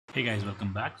Hey guys,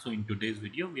 welcome back. So in today's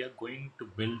video, we are going to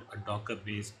build a Docker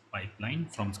based pipeline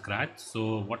from scratch.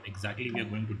 So what exactly we are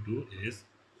going to do is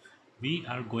we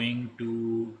are going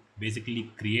to basically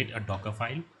create a Docker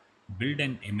file, build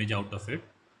an image out of it,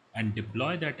 and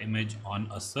deploy that image on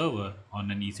a server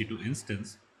on an EC2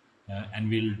 instance. And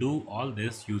we'll do all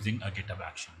this using a GitHub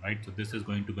action, right? So this is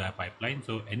going to be a pipeline.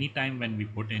 So anytime when we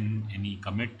put in any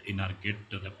commit in our Git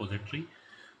repository,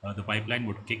 the pipeline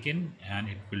would kick in and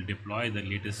it will deploy the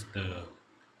latest uh,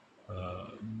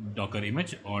 Docker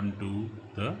image onto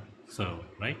the server,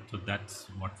 right? So that's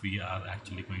what we are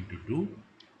actually going to do.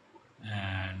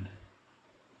 And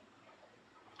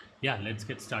yeah, let's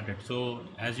get started. So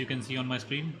as you can see on my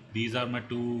screen, these are my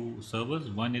two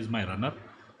servers. One is my runner.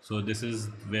 So this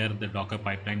is where the Docker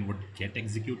pipeline would get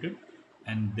executed.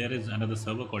 And there is another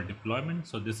server called deployment.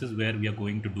 So this is where we are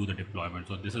going to do the deployment.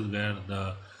 So this is where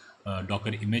the Docker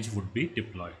image would be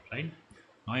deployed, right?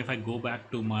 Now, if I go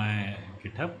back to my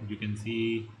GitHub, you can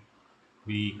see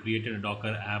we created a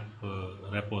Docker app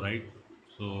repo, right?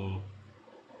 So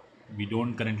we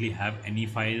don't currently have any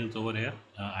files over here.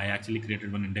 I actually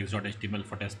created one index.html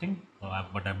for testing,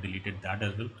 but I've deleted that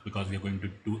as well because we are going to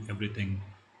do everything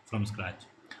from scratch.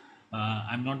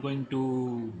 I'm not going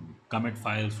to commit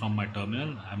files from my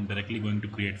terminal. I'm directly going to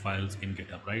create files in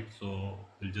GitHub, right? So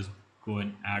we'll just go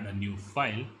and add a new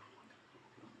file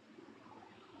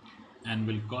and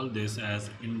we'll call this as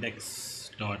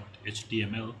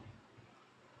index.html.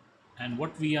 And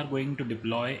what we are going to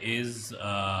deploy is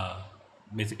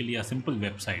basically a simple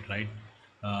website, right?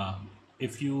 uh,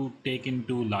 if you take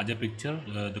into larger picture,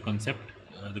 the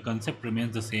concept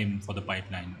remains the same for the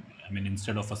pipeline. I mean,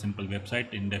 instead of a simple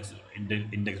website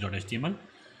index.html,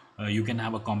 you can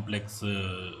have a complex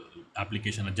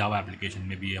application, a Java application,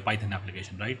 maybe a Python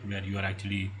application, right, where you are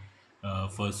actually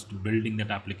first building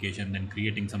that application, then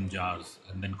creating some jars,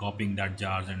 and then copying that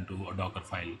jars into a Docker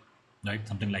file, right?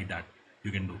 Something like that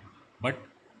you can do. But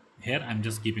here I'm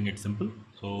just keeping it simple.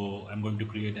 So I'm going to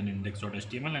create an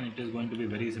index.html, and it is going to be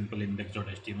very simple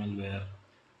index.html where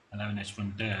I'll have an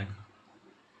h1 tag.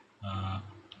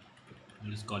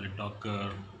 Let's call it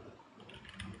Docker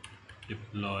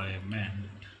deployment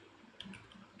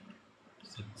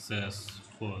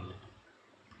successful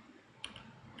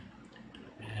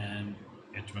and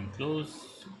h1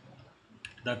 close.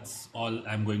 That's all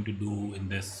I'm going to do in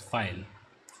this file.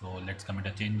 So let's commit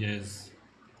our changes.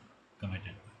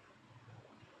 Committed.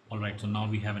 All right, so now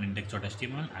we have an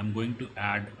index.html. I'm going to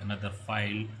add another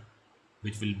file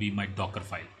which will be my Docker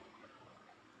file.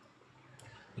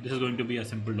 So this is going to be a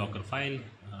simple Docker file.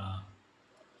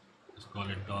 Let's call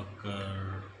it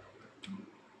Docker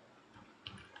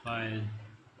file.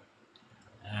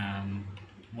 And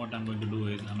what I'm going to do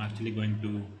is I'm actually going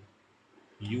to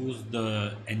use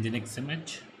the Nginx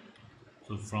image.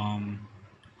 So from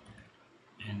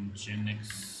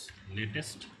Nginx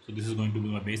latest. So this is going to be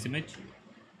my base image.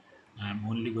 I'm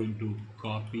only going to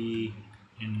copy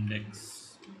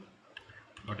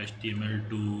index.html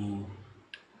to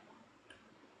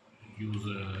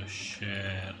user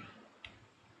share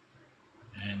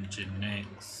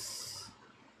nginx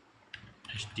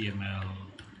html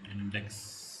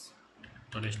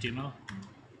index.html.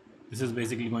 This is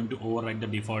basically going to override the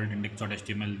default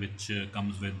index.html which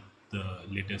comes with the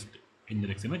latest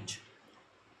nginx image.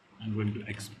 I'm going to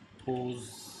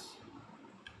expose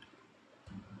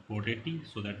port 80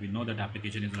 so that we know that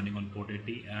application is running on port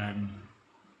 80. And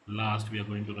last, we are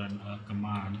going to run a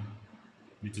command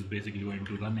which is basically going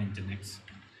to run nginx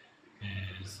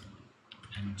as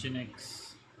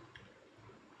nginx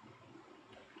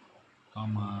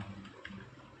comma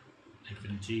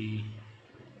 -g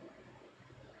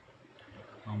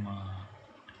comma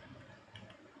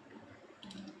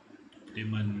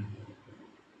daemon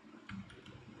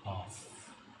off.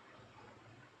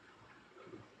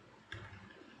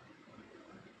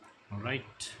 All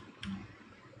right,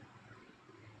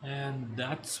 and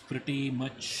that's pretty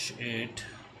much it.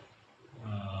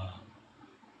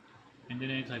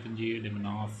 Nginx -g daemon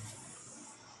off.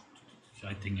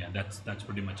 I think, yeah, that's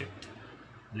pretty much it.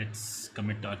 Let's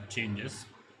commit our changes.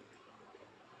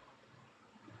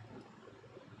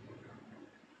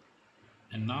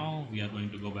 And now we are going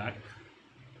to go back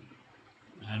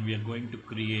and we are going to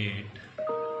create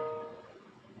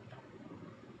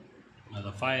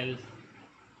another file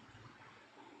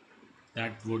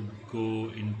that would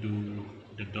go into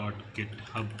the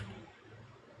 .github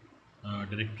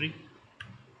directory,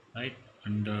 right,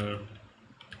 under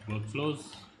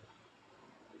workflows,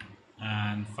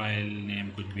 and file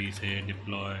name could be, say,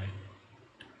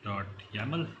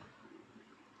 deploy.yaml,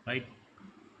 right?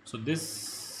 So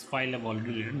this file I've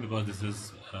already written because this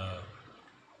is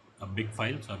a big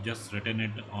file, so I've just written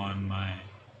it on my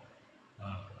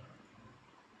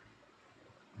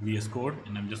VS Code,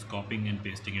 and I'm just copying and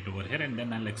pasting it over here, and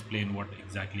then I'll explain what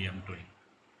exactly I'm doing.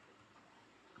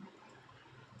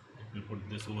 Let me put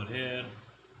this over here.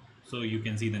 So you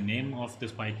can see the name of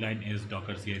this pipeline is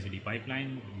Docker CI/CD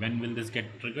pipeline. When will this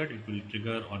get triggered? It will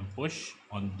trigger on push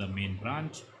on the main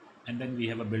branch, and then we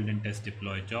have a build and test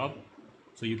deploy job.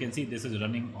 So you can see this is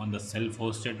running on the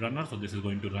self-hosted runner. So this is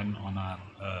going to run on our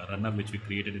runner which we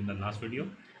created in the last video.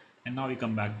 And now we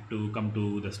come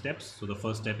to the steps. So the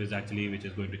first step is actually which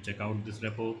is going to check out this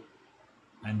repo,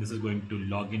 and this is going to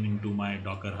log in into my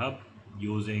Docker Hub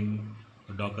using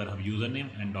the Docker Hub username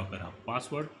and Docker Hub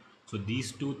password. So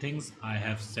these two things I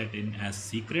have set in as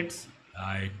secrets.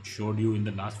 I showed you in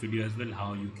the last video as well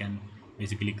how you can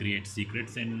basically create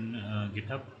secrets in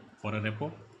GitHub for a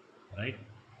repo, right?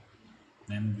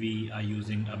 Then we are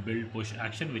using a build push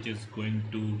action which is going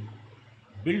to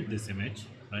build this image,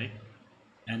 right?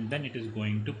 And then it is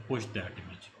going to push that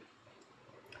image.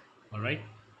 All right,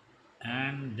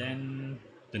 and then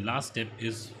the last step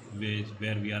is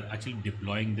where we are actually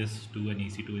deploying this to an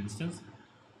EC2 instance.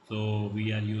 So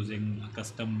we are using a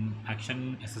custom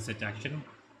action, SSH action,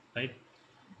 right?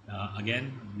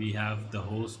 Again, we have the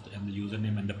host and the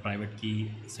username and the private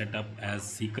key set up as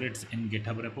secrets in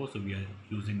GitHub repo, so we are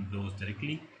using those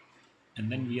directly.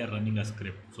 And then we are running a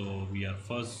script. So we are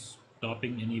first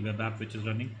stopping any web app which is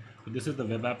running. So this is the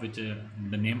web app which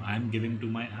the name I am giving to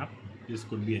my app. This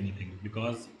could be anything,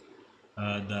 because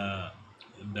the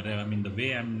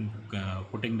way I'm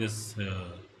putting this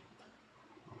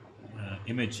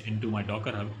image into my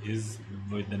Docker Hub is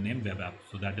with the name web app.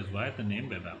 So that is why the name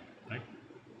web app, right?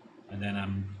 And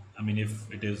then if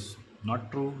it is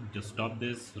not true, just stop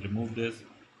this, remove this,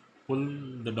 pull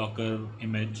the Docker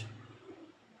image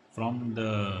from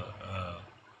the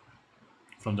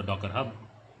Docker Hub,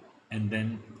 and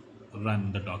then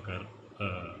run the Docker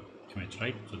image,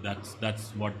 right? So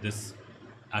that's what this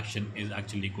action is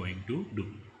actually going to do.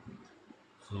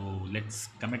 So let's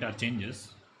commit our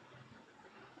changes.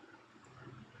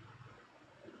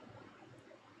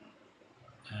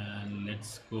 And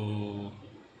let's go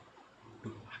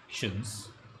to actions,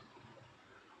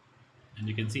 and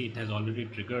you can see it has already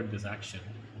triggered this action,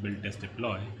 build test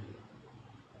deploy.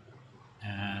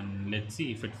 And let's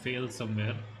see if it fails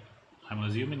somewhere. I'm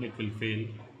assuming it will fail.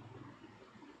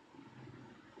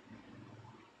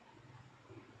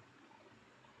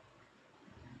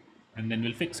 And then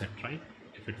we'll fix it, right?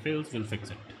 If it fails, we'll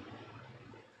fix it.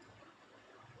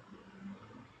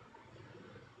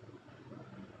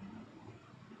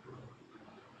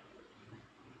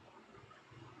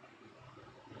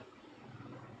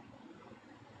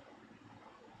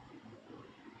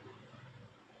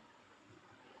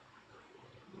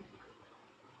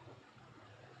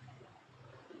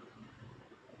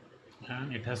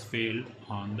 And it has failed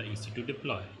on the EC2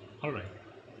 deploy. All right.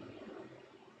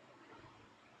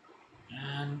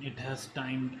 And it has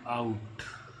timed out.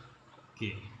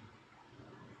 Okay.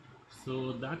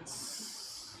 So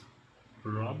that's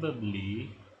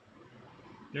probably,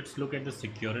 let's look at the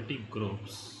security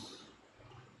groups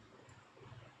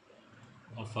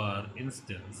of our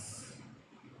instance.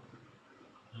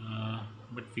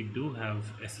 But we do have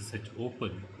SSH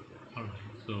open. All right.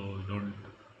 So don't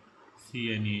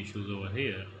see any issues over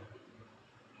here.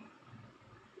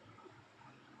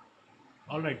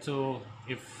 Alright, so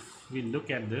if we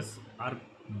look at this, our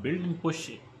build and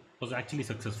push was actually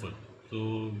successful.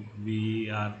 So we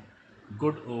are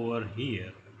good over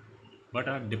here, but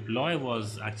our deploy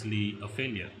was actually a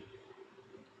failure.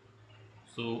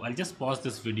 So I'll just pause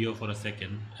this video for a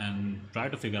second and try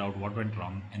to figure out what went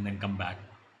wrong, and then come back,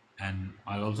 and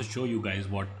I'll also show you guys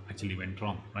what actually went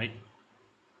wrong, right?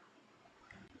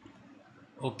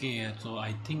 Okay, so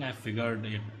I think I figured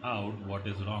it out what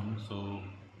is wrong. So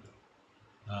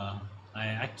I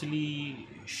actually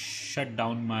shut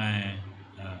down my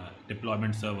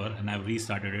deployment server, and I've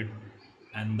restarted it,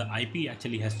 and the IP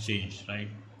actually has changed, right?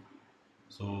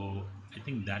 So I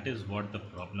think that is what the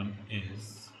problem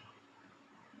is.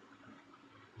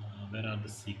 Where are the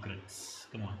secrets?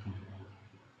 Come on, come on.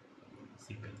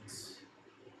 Secrets,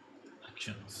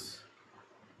 actions.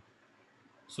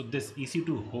 So this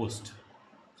EC2 host.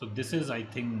 So this is, I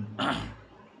think,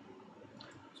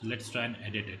 so let's try and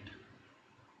edit it.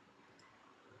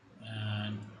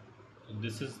 And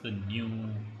this is the new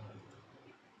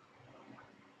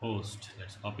host.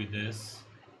 Let's copy this,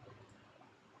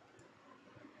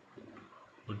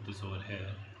 put this over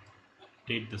here,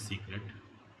 update the secret.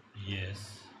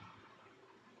 Yes.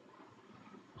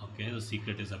 Okay, the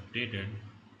secret is updated.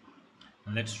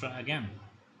 And let's try again.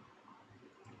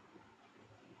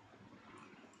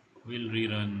 We'll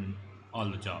rerun all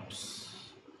the jobs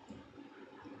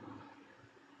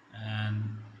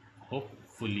and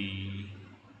hopefully,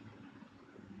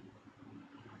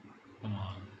 come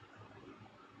on.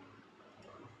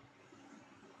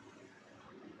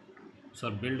 So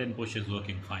our build and push is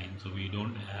working fine, so we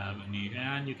don't have any,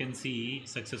 and you can see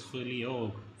successfully.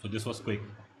 Oh, so this was quick,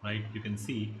 right? You can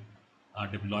see our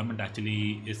deployment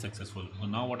actually is successful. So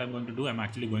now what I'm going to do, I'm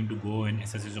actually going to go and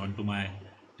SSH onto my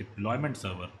deployment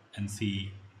server and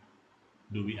see,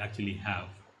 do we actually have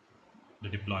the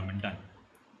deployment done.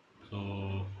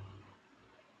 So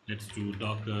let's do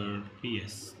docker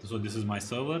ps. So this is my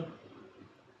server,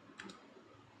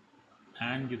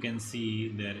 and you can see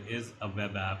there is a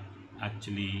web app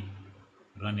actually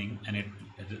running, and it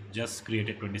just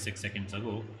created 26 seconds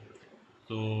ago.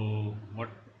 So what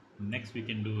next we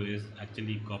can do is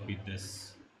actually copy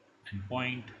this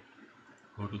endpoint,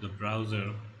 go to the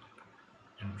browser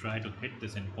and try to hit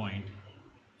this endpoint,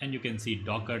 and you can see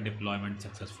docker deployment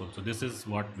successful. So this is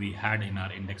what we had in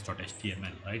our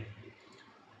index.html, right?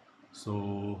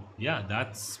 So yeah,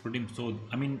 that's pretty, so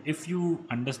I mean, if you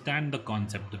understand the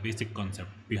concept, the basic concept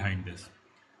behind this,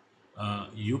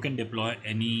 you can deploy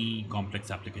any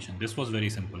complex application. This was very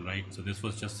simple, right? So this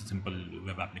was just a simple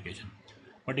web application.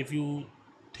 But if you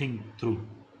think through,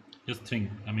 just think,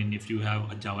 I mean, if you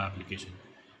have a Java application,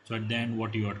 so at the end,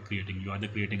 what you are creating, you are either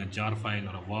creating a jar file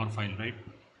or a war file, right?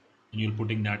 And you're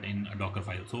putting that in a Docker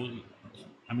file. So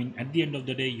I mean, at the end of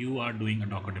the day, you are doing a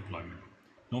Docker deployment.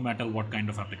 No matter what kind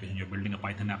of application you're building, a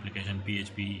Python application,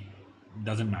 PHP,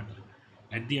 doesn't matter.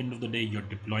 At the end of the day, you're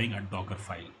deploying a Docker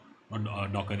file or a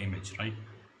Docker image, right?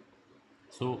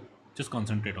 So just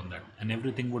concentrate on that, and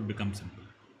everything would become simple.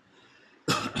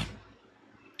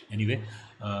 Anyway,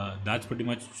 that's pretty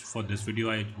much for this video.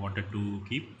 I wanted to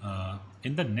keep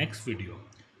in the next video.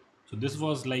 So this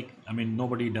was like, I mean,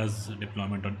 nobody does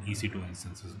deployment on EC2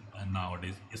 instances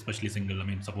nowadays, especially single. I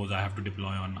mean, suppose I have to deploy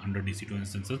on 100 EC2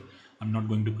 instances, I'm not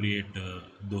going to create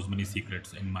those many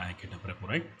secrets in my GitHub repo,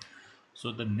 right?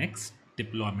 So the next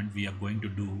deployment we are going to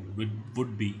do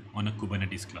would be on a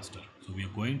Kubernetes cluster. So we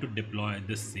are going to deploy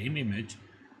this same image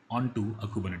onto a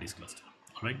Kubernetes cluster.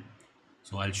 All right.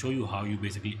 So I'll show you how you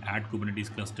basically add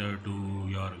Kubernetes cluster to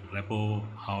your repo,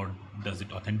 how does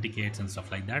it authenticates and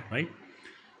stuff like that, right?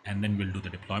 And then we'll do the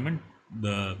deployment.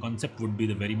 The concept would be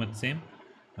the very much same.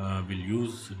 We'll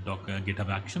use Docker GitHub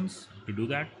Actions to do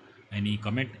that. Any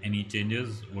commit, any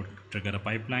changes would trigger a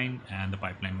pipeline, and the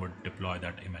pipeline would deploy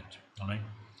that image. All right.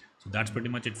 So that's pretty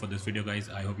much it for this video, guys.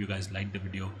 I hope you guys liked the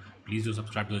video. Please do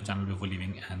subscribe to the channel before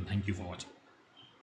leaving, and thank you for watching.